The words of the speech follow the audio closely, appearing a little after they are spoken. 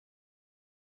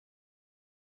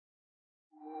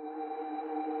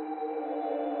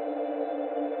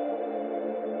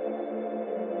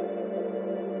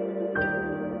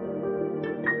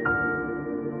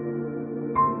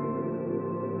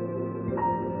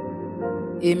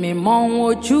èmi mọ ohun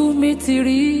ojú mi ti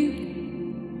rí,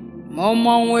 mo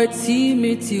mọ ohun etí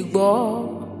mi ti gbọ́,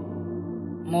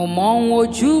 mo mọ ohun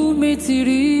ojú mi ti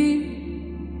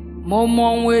rí, mo mọ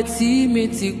ohun etí mi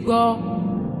ti gbọ́.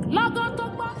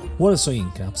 Wole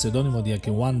Soyinka, pseudonimo di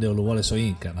Akinwande Oluwole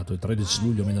Soyinka, nato il 13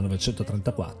 luglio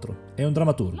 1934, è un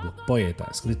drammaturgo, poeta,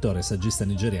 scrittore e saggista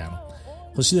nigeriano,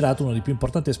 considerato uno dei più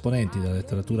importanti esponenti della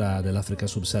letteratura dell'Africa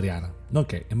subsahariana,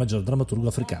 nonché il maggior drammaturgo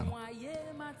africano.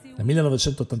 Nel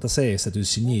 1986 è stato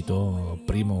insignito,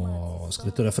 primo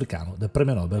scrittore africano, del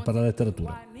premio Nobel per la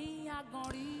letteratura.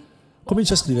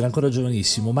 Comincia a scrivere ancora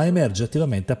giovanissimo, ma emerge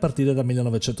attivamente a partire dal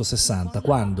 1960,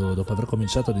 quando, dopo aver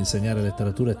cominciato ad insegnare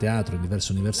letteratura e teatro in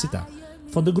diverse università,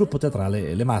 fonda il gruppo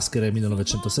teatrale Le Maschere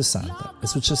 1960 e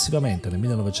successivamente, nel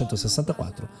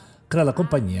 1964, crea la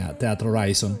compagnia Teatro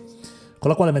Raison, con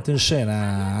la quale mette in scena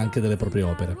anche delle proprie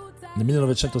opere. Nel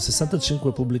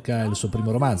 1965 pubblica il suo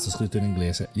primo romanzo scritto in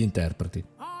inglese, Gli interpreti.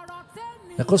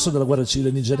 Nel corso della guerra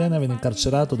civile nigeriana viene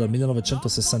incarcerato dal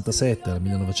 1967 al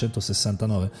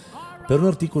 1969 per un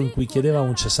articolo in cui chiedeva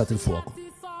un cessate il fuoco.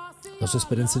 La sua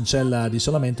esperienza in cella di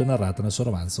isolamento è narrata nel suo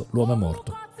romanzo L'uomo è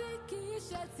morto.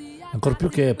 Ancor più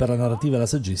che per la narrativa e la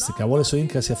saggistica, Wole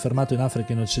Soyinka si è affermato in Africa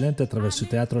e in Occidente attraverso il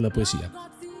teatro e la poesia.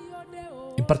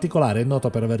 In particolare è noto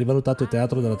per aver rivalutato il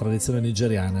teatro della tradizione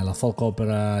nigeriana e la folk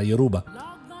opera Yoruba,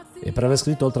 e per aver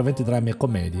scritto oltre 20 drammi e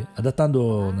commedie,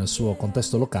 adattando nel suo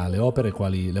contesto locale opere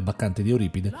quali Le Baccanti di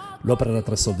Euripide, L'opera da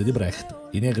tre soldi di Brecht,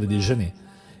 I negri di Genet,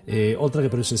 e oltre che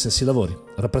per i suoi stessi lavori,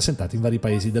 rappresentati in vari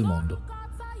paesi del mondo.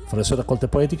 Fra le sue raccolte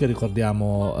poetiche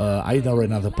ricordiamo Aida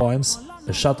and Other Poems,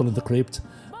 A Shuttle in the Crypt,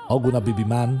 Oguna Bibi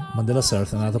Man, Mandela's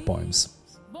Earth and Other Poems.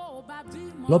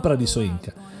 L'opera di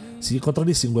Soyinka si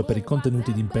contraddistingue per i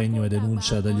contenuti di impegno e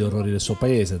denuncia degli orrori del suo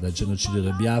paese, dal genocidio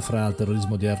del Biafra al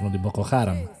terrorismo odierno di Boko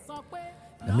Haram.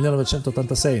 Nel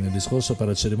 1986, nel discorso per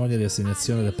la cerimonia di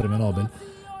assegnazione del premio Nobel,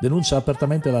 denuncia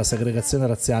apertamente la segregazione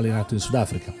razziale in atto in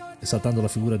Sudafrica, esaltando la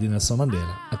figura di Nelson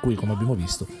Mandela, a cui, come abbiamo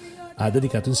visto, ha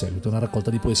dedicato in seguito una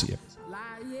raccolta di poesie.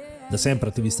 Da sempre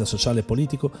attivista sociale e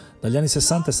politico, dagli anni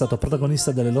 60 è stato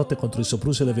protagonista delle lotte contro i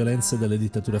soprusi e le violenze delle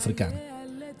dittature africane,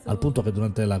 al punto che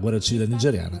durante la guerra civile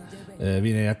nigeriana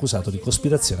viene accusato di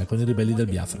cospirazione con i ribelli del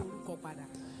Biafra.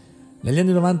 Negli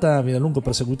anni 90 viene a lungo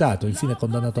perseguitato, infine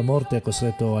condannato a morte e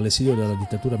costretto all'esilio dalla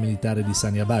dittatura militare di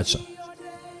Sani Abacha.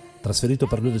 Trasferito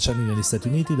per 2 decenni negli Stati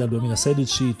Uniti, dal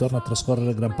 2016 torna a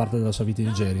trascorrere gran parte della sua vita in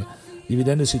Nigeria,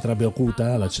 dividendosi tra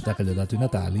Abeokuta, la città che gli ha dato i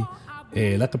natali,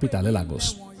 e la capitale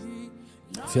Lagos.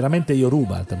 Fieramente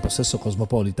Yoruba, al tempo stesso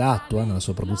cosmopolita, attua nella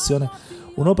sua produzione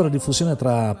un'opera di fusione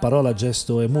tra parola,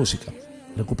 gesto e musica,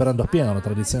 recuperando appieno la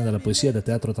tradizione della poesia e del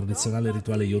teatro tradizionale e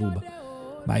rituale Yoruba,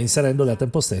 ma inserendole al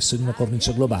tempo stesso in una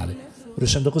cornice globale,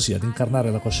 riuscendo così ad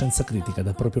incarnare la coscienza critica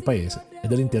del proprio paese e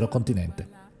dell'intero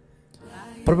continente.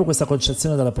 Proprio questa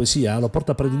concezione della poesia lo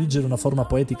porta a prediligere una forma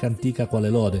poetica antica quale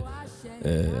l'ode,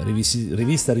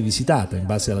 rivista e rivisitata in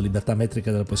base alla libertà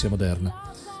metrica della poesia moderna.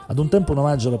 Ad un tempo un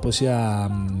omaggio alla poesia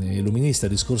illuminista e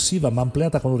discorsiva, ma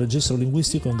ampliata con un registro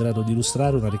linguistico in grado di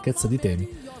illustrare una ricchezza di temi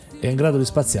e in grado di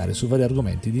spaziare su vari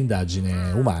argomenti di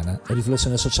indagine umana e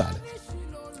riflessione sociale.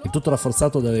 Il tutto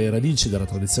rafforzato dalle radici della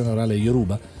tradizione orale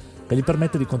Yoruba, che gli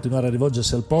permette di continuare a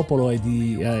rivolgersi al popolo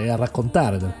e a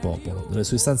raccontare del popolo, delle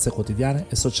sue istanze quotidiane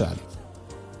e sociali.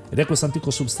 Ed è questo antico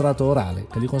substrato orale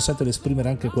che gli consente di esprimere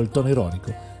anche quel tono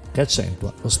ironico che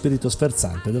accentua lo spirito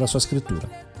sferzante della sua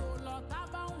scrittura.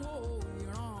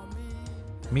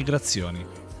 Migrazioni.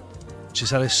 Ci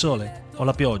sarà il sole o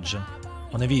la pioggia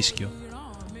o nevischio,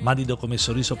 manido come il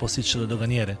sorriso posticcio del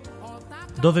doganiere.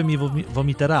 Dove mi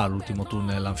vomiterà l'ultimo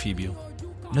tunnel anfibio?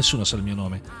 Nessuno sa il mio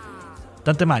nome.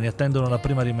 Tante mani attendono la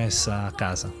prima rimessa a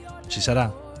casa. Ci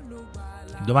sarà?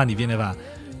 Il domani viene e va,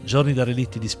 giorni da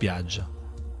relitti di spiaggia.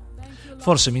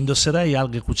 Forse mi indosserei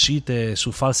alghe cucite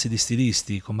su falsi di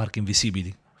stilisti con marche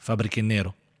invisibili, fabbriche in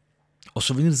nero. O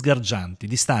souvenir sgargianti,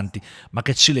 distanti, ma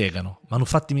che ci legano,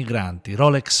 manufatti migranti,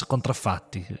 Rolex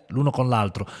contraffatti, l'uno con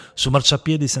l'altro, su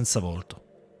marciapiedi senza volto.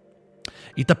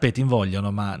 I tappeti invogliano,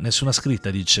 ma nessuna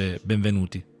scritta dice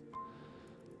benvenuti.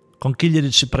 Conchiglie di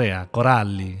ciprea,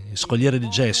 coralli, scogliere di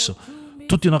gesso,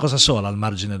 tutti una cosa sola al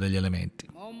margine degli elementi.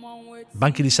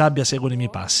 Banchi di sabbia seguono i miei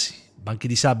passi, banchi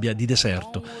di sabbia di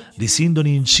deserto, di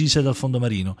sindoni incise dal fondo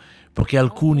marino, poiché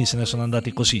alcuni se ne sono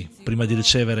andati così, prima di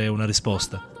ricevere una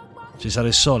risposta. Ci sarà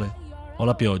il sole o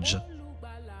la pioggia?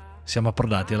 Siamo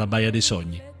approdati alla baia dei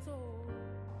sogni.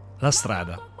 La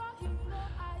strada.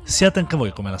 Siate anche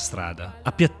voi come la strada,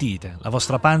 appiattite la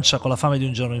vostra pancia con la fame di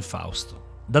un giorno infausto.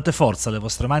 Date forza alle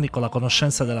vostre mani con la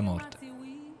conoscenza della morte.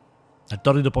 Nel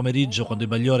torrido pomeriggio, quando il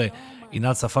bagliore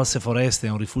innalza false foreste e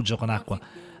un rifugio con acqua,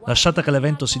 lasciate che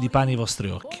l'evento si dipani ai vostri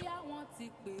occhi.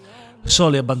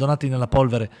 Soli abbandonati nella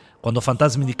polvere quando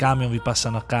fantasmi di camion vi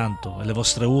passano accanto e le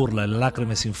vostre urla e le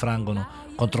lacrime si infrangono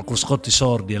contro cruscotti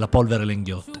sordi e la polvere le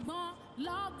inghiotte.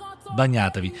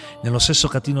 Bagnatevi nello stesso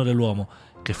catino dell'uomo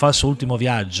che fa il suo ultimo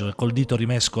viaggio e col dito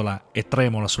rimescola e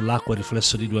tremola sull'acqua il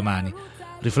riflesso di due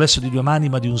mani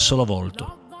ma di un solo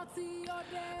volto.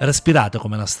 Respirate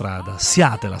come la strada,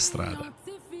 siate la strada.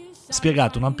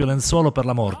 Spiegate un ampio lenzuolo per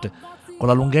la morte con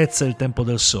la lunghezza e il tempo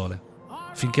del sole,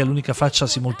 finché l'unica faccia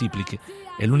si moltiplichi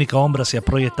e l'unica ombra sia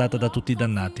proiettata da tutti i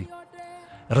dannati.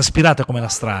 Respirate come la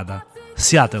strada,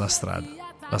 siate la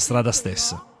strada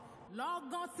stessa.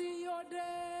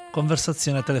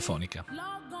 Conversazione telefonica.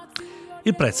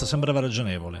 Il prezzo sembrava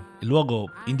ragionevole, il luogo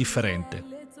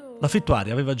indifferente.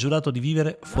 L'affittuario aveva giurato di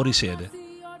vivere fuori sede.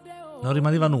 Non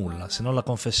rimaneva nulla se non la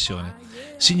confessione.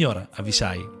 Signora,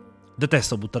 avvisai,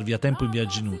 detesto buttar via tempo in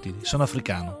viaggi inutili, sono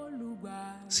africano.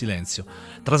 Silenzio.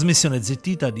 Trasmissione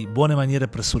zittita di buone maniere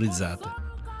pressurizzate.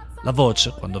 La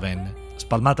voce, quando venne,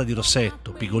 spalmata di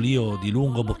rossetto, pigolio di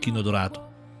lungo bocchino dorato.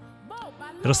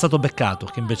 Ero stato beccato,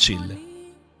 che imbecille.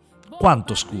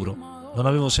 Quanto scuro, non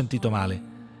avevo sentito male.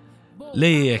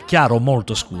 Lei è chiaro o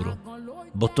molto scuro.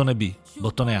 Bottone B,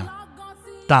 bottone A.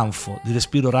 Tanfo, di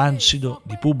respiro rancido,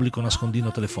 di pubblico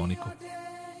nascondino telefonico.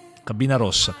 Cabina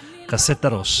rossa, cassetta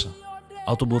rossa,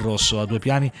 autobus rosso a 2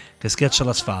 piani che schiaccia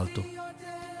l'asfalto.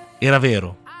 Era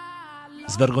vero.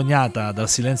 Svergognata dal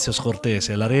silenzio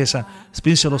scortese e la resa,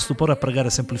 spinse lo stupore a pregare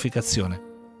semplificazione.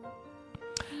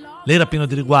 Lei era pieno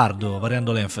di riguardo,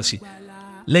 variando l'enfasi.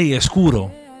 Lei è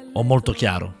scuro o molto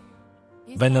chiaro?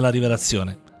 Venne la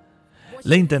rivelazione.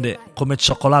 Lei intende come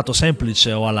cioccolato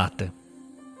semplice o a latte?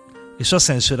 Il suo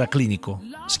senso era clinico,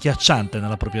 schiacciante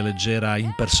nella propria leggera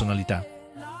impersonalità.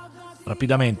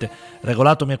 Rapidamente,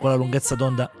 regolatomi a quella lunghezza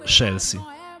d'onda, scelsi.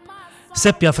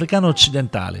 Seppi africano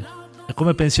occidentale, e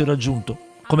come pensiero aggiunto,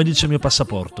 come dice il mio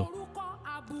passaporto.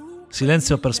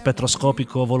 Silenzio per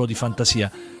spettroscopico volo di fantasia,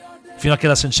 fino a che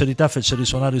la sincerità fece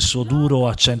risuonare il suo duro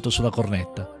accento sulla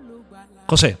cornetta.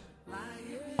 Cos'è?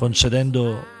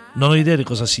 Concedendo, non ho idea di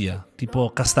cosa sia,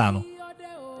 tipo castano.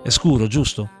 È scuro,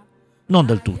 giusto? Non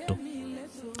del tutto.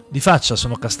 Di faccia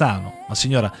sono castano, ma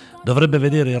signora dovrebbe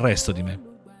vedere il resto di me.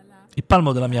 Il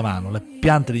palmo della mia mano, le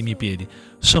piante dei miei piedi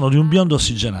sono di un biondo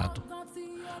ossigenato.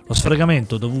 Lo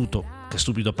sfregamento dovuto, che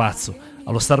stupido pazzo,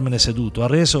 allo starmene seduto, ha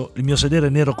reso il mio sedere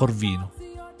nero corvino.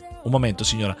 Un momento,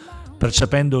 signora,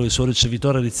 percependo il suo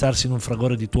ricevitore rizzarsi in un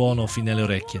fragore di tuono fine alle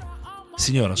orecchie.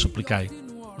 Signora, supplicai,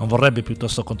 non vorrebbe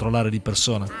piuttosto controllare di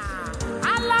persona?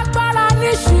 Alágbára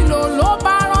níṣìlò ló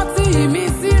bá rántí mi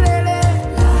sí rere.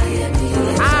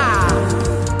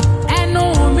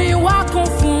 Ẹnu mi wá kún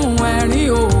fún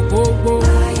ẹ̀rín ògógbó.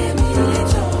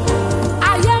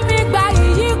 Ayé mi gba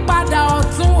ìyípadà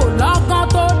ọ̀tun ò lọ́gán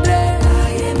tó dé.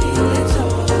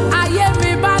 Ayé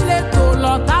mi bá lè tò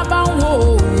lọ tá bá ń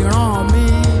wo ìran mi.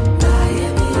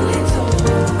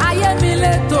 Ayé mi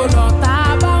lè tò lọ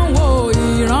tá bá ń wo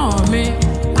ìran mi.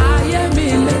 Ayé mi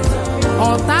lè tò.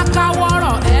 Ọ̀tá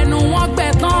káwọ́rọ̀ ẹnu wọn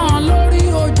gbẹ̀ tán lórí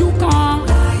ojú kan.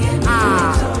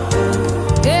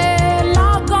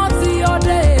 Lọ́gán tí ó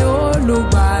dé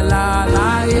olùgbàlà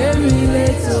láyé mi lè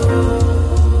tò.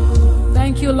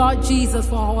 Thank you, Lord Jesus,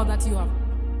 for all that you have